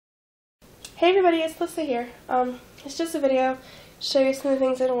Hey everybody, it's Lisa here. It's just a video to show you some of the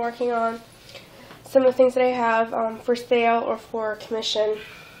things that I'm working on, some of the things that I have for sale or for commission.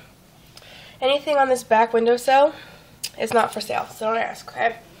 Anything on this back windowsill is not for sale, so don't ask,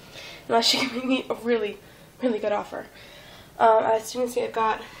 okay? Unless you can make me a really, really good offer. As you can see, I've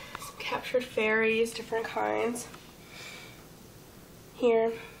got some captured fairies, different kinds.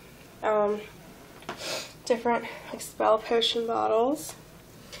 Here, different like spell potion bottles.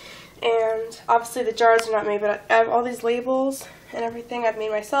 And obviously the jars are not made, but I have all these labels and everything I've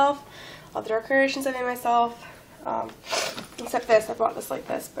made myself. All the decorations I made myself. Except this, I bought this like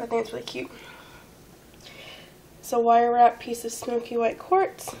this, but I think it's really cute. It's a wire wrap piece of smoky white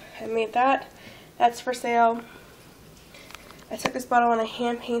quartz. I made that. That's for sale. I took this bottle and I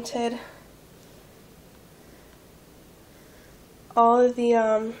hand painted all of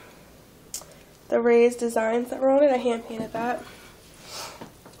the raised designs that were on it. I hand painted that.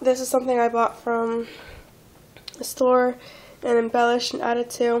 This is something I bought from the store and embellished and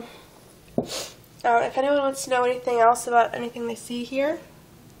added to. If anyone wants to know anything else about anything they see here,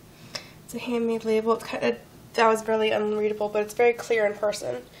 it's a handmade label. It's kind of, that was barely unreadable, but it's very clear in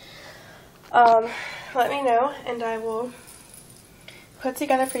person. Let me know, and I will put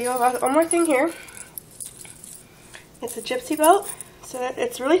together for you. One more thing here. It's a gypsy belt, so that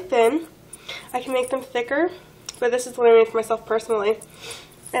it's really thin. I can make them thicker, but this is what I made for myself personally.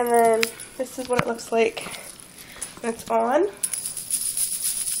 And then this is what it looks like when it's on.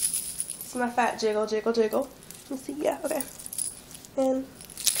 It's my fat jiggle, jiggle, jiggle. Let's see, yeah, okay. And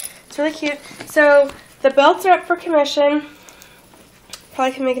it's really cute. So the belts are up for commission.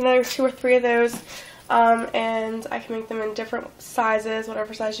 Probably can make another 2 or 3 of those. And I can make them in different sizes,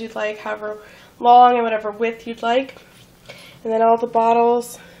 whatever size you'd like, however long and whatever width you'd like. And then all the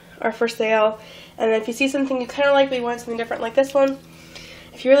bottles are for sale. And then if you see something you kind of like but you want something different like this one,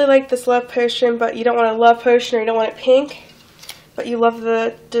 if you really like this love potion, but you don't want a love potion or you don't want it pink, but you love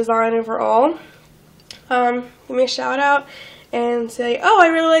the design overall, give me a shout out and say, oh, I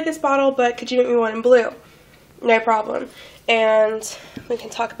really like this bottle, but could you make me one in blue? No problem. And we can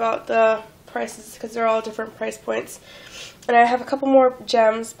talk about the prices because they're all different price points. And I have a couple more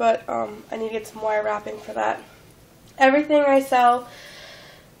gems, but I need to get some wire wrapping for that. Everything I sell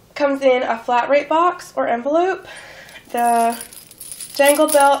comes in a flat rate box or envelope. The jangle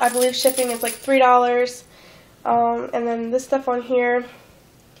belt, I believe shipping is like $3. And then this stuff on here,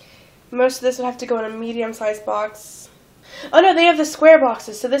 most of this would have to go in a medium-sized box. Oh no, they have the square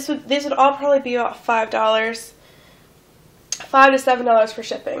boxes, so these would all probably be about $5, $5 to $7 for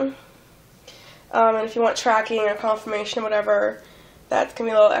shipping. And if you want tracking or confirmation or whatever, that's gonna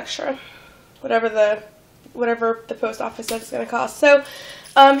be a little extra. Whatever the post office says it's gonna cost. So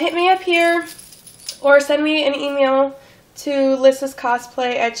hit me up here or send me an email to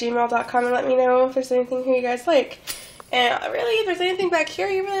lissascosplay@gmail.com and let me know if there's anything here you guys like. And really, if there's anything back here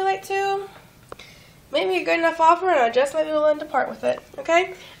you really like too, maybe a good enough offer and I just might be willing to part with it.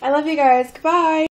 Okay? I love you guys. Goodbye.